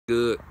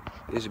Good.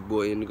 It's your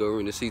boy Indigo,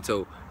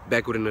 Renecito,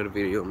 back with another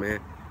video, man.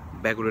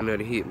 Back with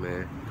another hit,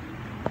 man.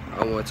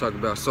 I want to talk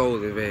about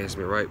soul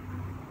advancement, right?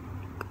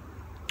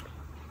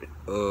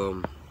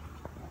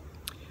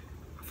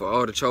 For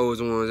all the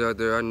chosen ones out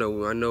there, I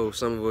know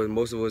some of us,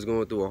 most of us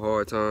going through a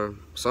hard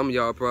time. Some of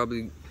y'all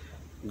probably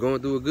going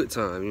through a good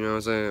time, you know what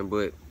I'm saying?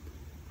 But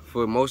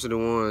for most of the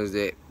ones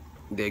that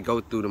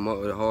go through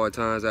the hard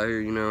times out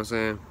here, you know what I'm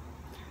saying?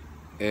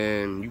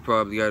 And you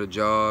probably got a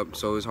job,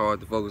 so it's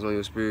hard to focus on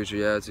your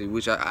spirituality,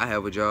 which I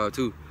have a job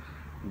too,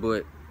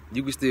 but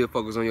you can still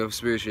focus on your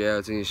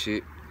spirituality and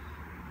shit.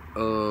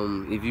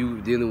 If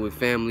you dealing with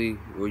family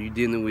or you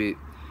dealing with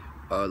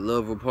a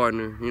lover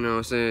partner, you know what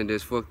I'm saying,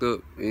 that's fucked up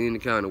in any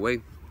kind of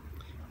way,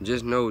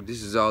 just know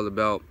this is all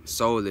about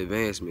soul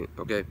advancement,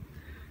 okay?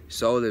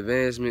 Soul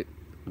advancement,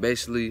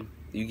 basically,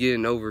 you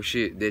getting over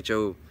shit that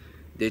you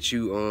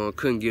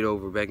couldn't get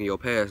over back in your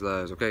past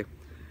lives, okay?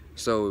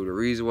 So the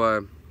reason why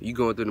you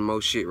going through the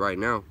most shit right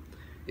now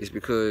is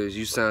because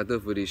you signed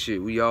up for this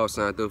shit. We all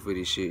signed up for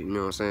this shit, you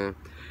know what I'm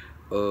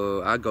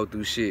saying? I go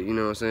through shit, you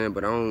know what I'm saying,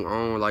 but I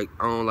don't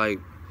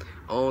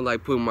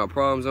like putting my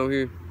problems on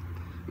here,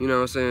 you know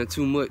what I'm saying,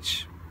 too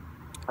much.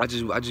 I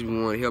just want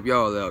to help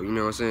y'all out, you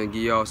know what I'm saying,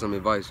 give y'all some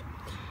advice.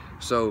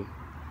 So,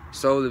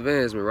 soul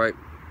advancement, right?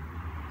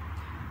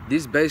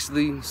 This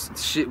basically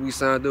shit we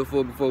signed up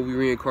for before we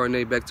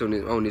reincarnate back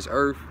to on this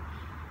earth.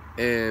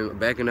 And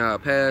back in our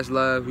past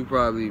lives, we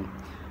probably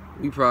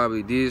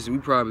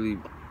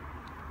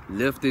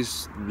left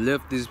this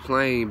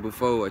plane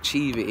before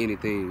achieving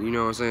anything, you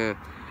know what I'm saying?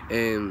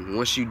 And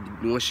once you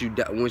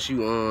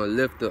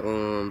left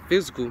the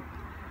physical,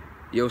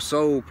 your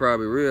soul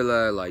probably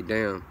realized, like,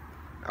 damn,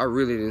 I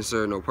really didn't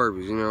serve no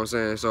purpose, you know what I'm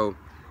saying? So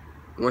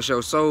once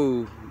your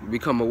soul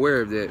become aware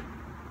of that,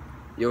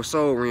 your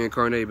soul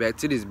reincarnate back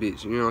to this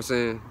bitch, you know what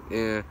I'm saying?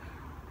 And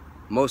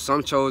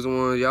some chosen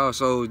ones, our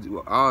souls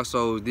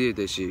did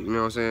that shit, you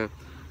know what I'm saying?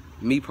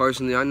 Me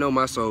personally, I know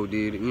my soul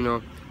did it, you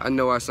know. I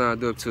know I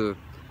signed up to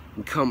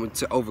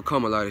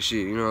overcome a lot of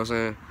shit, you know what I'm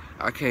saying?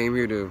 I came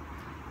here to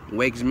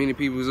wake as many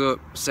people up,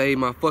 save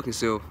my fucking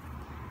self,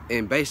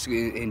 and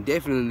basically, and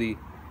definitely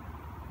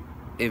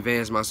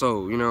advance my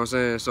soul, you know what I'm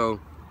saying?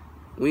 So,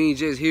 we ain't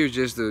just here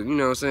just to, you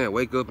know what I'm saying,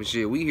 wake up and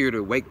shit. We here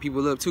to wake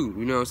people up too,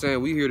 you know what I'm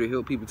saying? We here to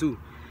help people too.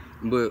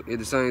 But at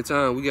the same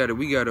time, we gotta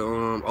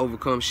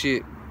overcome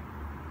shit.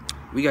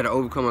 We gotta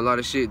overcome a lot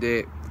of shit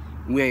that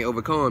we ain't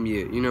overcome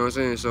yet, you know what I'm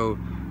saying? So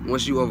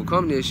once you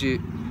overcome that shit,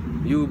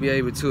 you'll be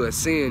able to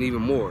ascend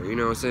even more, you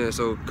know what I'm saying?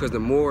 So, cause the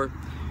more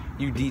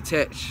you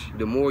detach,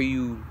 the more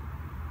you,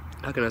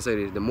 how can I say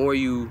this? The more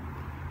you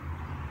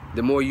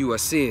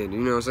ascend,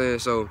 you know what I'm saying?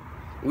 So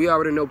we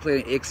already know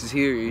Planet X is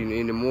here,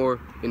 and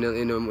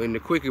the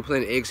quicker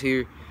Planet X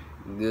here,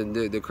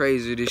 the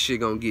crazier this shit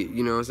gonna get,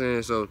 you know what I'm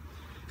saying? So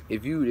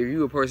if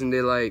you a person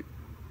that like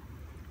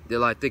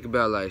think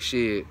about like,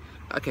 shit,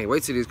 I can't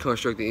wait till this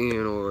construct to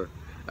end, or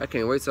I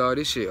can't wait till all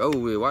this shit over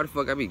with. Why the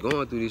fuck I be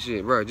going through this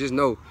shit, bro? Just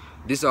know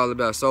this is all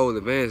about soul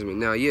advancement.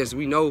 Now, yes,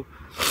 we know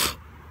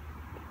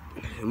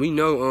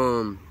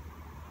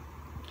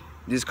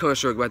this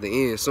construct about to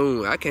end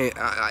soon.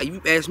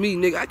 You ask me,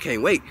 nigga, I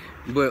can't wait.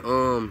 But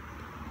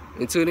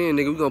until then,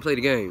 nigga, we gonna play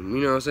the game.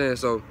 You know what I'm saying?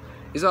 So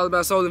it's all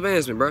about soul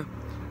advancement, bro.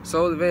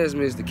 Soul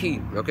advancement is the key,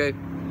 okay?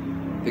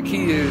 The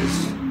key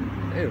is,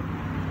 damn.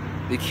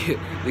 The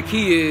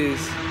key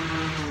is.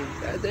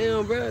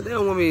 Damn, bro, they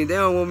don't want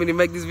me to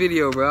make this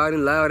video, bro. I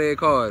didn't loud air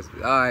cars.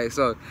 Alright,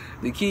 so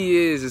the key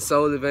is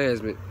soul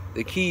advancement.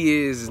 The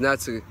key is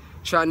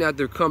try not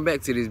to come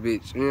back to this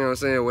bitch, you know what I'm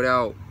saying,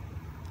 without,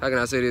 how can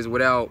I say this,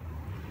 without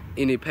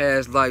any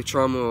past life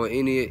trauma or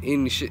any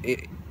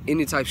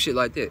type of shit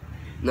like that.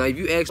 Now, if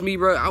you ask me,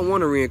 bro, I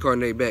want to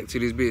reincarnate back to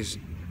this bitch,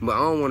 but I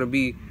don't want to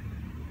be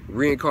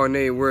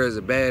reincarnated where it's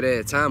a bad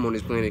ass time on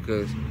this planet,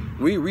 cause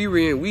we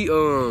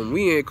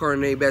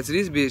reincarnate back to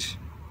this bitch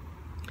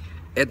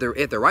at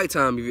the right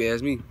time, if you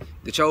ask me,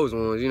 the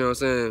chosen ones, you know what I'm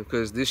saying?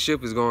 Because this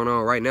shift is going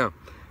on right now.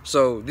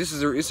 So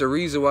it's a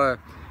reason why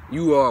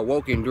you are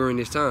walking during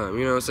this time,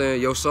 you know what I'm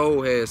saying? Your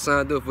soul has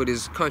signed up for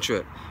this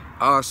contract.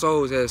 Our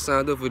souls has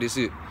signed up for this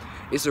shit.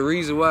 It's a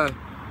reason why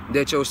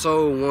that your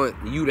soul want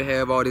you to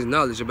have all this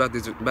knowledge about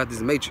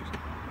this matrix.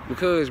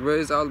 Because, bro,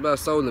 it's all about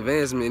soul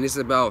advancement, and it's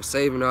about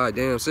saving our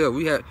damn self.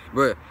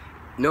 Bro,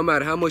 no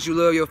matter how much you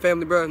love your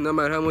family, bro, no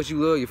matter how much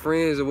you love your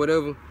friends or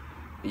whatever,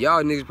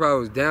 y'all niggas probably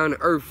was down to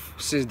earth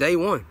since day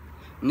one.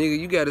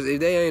 Nigga, if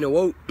they ain't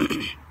awoke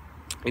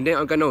and they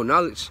don't got no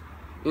knowledge,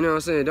 you know what I'm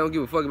saying, don't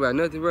give a fuck about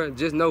nothing, bro,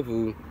 just know,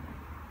 fool,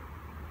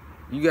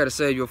 you gotta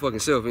save your fucking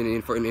self, you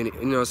know what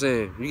I'm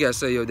saying? You gotta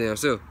save your damn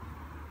self,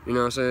 you know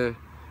what I'm saying?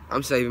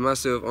 I'm saving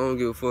myself. I don't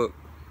give a fuck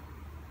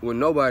what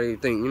nobody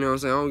think, you know what I'm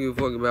saying? I don't give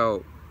a fuck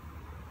about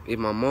if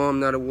my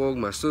mom not awoke,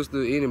 my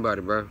sister,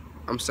 anybody, bro.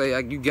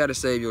 You gotta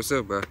save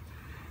yourself, bro.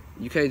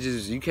 You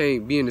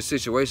can't be in a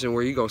situation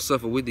where you gonna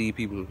suffer with these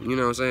people, you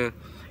know what I'm saying?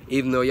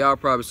 Even though y'all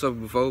probably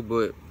suffered before,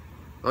 but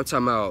I'm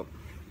talking about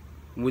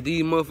what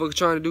these motherfuckers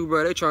trying to do,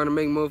 bro. They trying to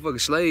make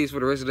motherfuckers slaves for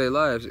the rest of their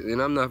lives,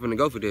 and I'm not finna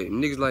go for that.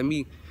 Niggas like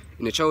me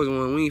And the chosen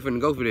one, we ain't finna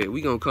go for that.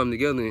 We gonna come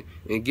together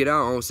and get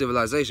our own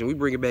civilization. We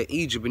bringing back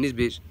Egypt in this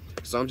bitch.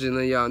 So I'm just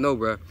letting y'all know,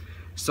 bro.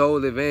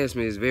 Soul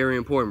advancement is very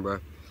important, bro.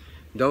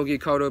 Don't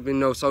get caught up in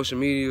no social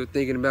media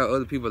thinking about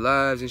other people's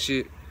lives and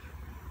shit.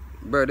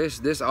 Bro,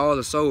 this all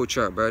a soul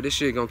trap, bro. This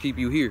shit gonna keep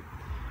you here.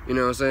 You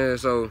know what I'm saying?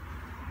 So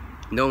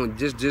don't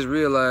just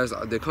realize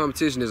the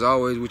competition is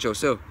always with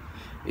yourself.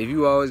 If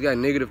you always got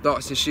negative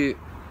thoughts and shit,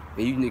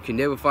 and you can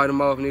never fight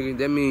them off, nigga,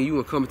 that means you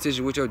in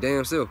competition with your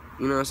damn self.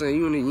 You know what I'm saying?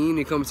 You ain't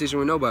in competition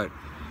with nobody.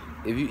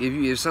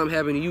 If something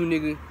happened to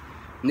you,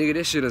 nigga,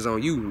 that shit is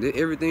on you.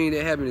 Everything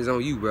that happened is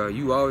on you, bro.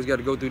 You always got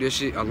to go through that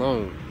shit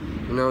alone.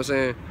 You know what I'm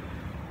saying?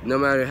 No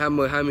matter how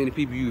many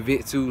people you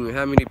vent to and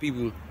how many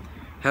people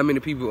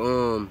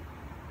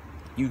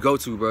you go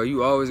to, bro.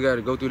 You always got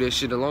to go through that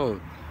shit alone.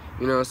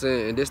 You know what I'm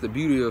saying? And that's the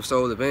beauty of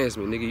soul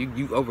advancement, nigga.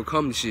 You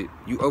overcome the shit.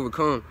 You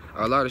overcome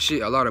a lot of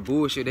shit, a lot of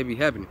bullshit that be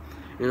happening.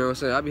 You know what I'm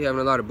saying? I be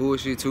having a lot of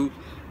bullshit too.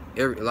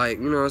 Like,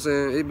 you know what I'm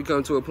saying? It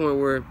become to a point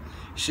where,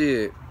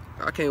 shit,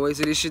 I can't wait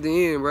till this shit to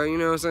end, bro. You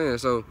know what I'm saying?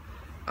 So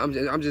I'm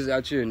just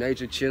out here in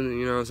nature chilling,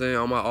 you know what I'm saying,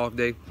 on my off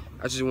day.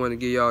 I just want to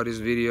give y'all this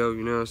video,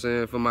 you know what I'm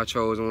saying, for my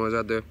chosen ones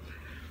out there.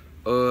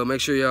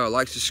 Make sure y'all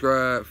like,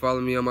 subscribe, follow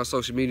me on my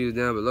social media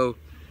down below.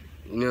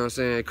 You know what I'm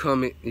saying?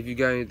 Comment if you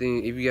got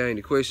anything, if you got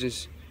any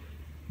questions.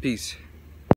 Peace.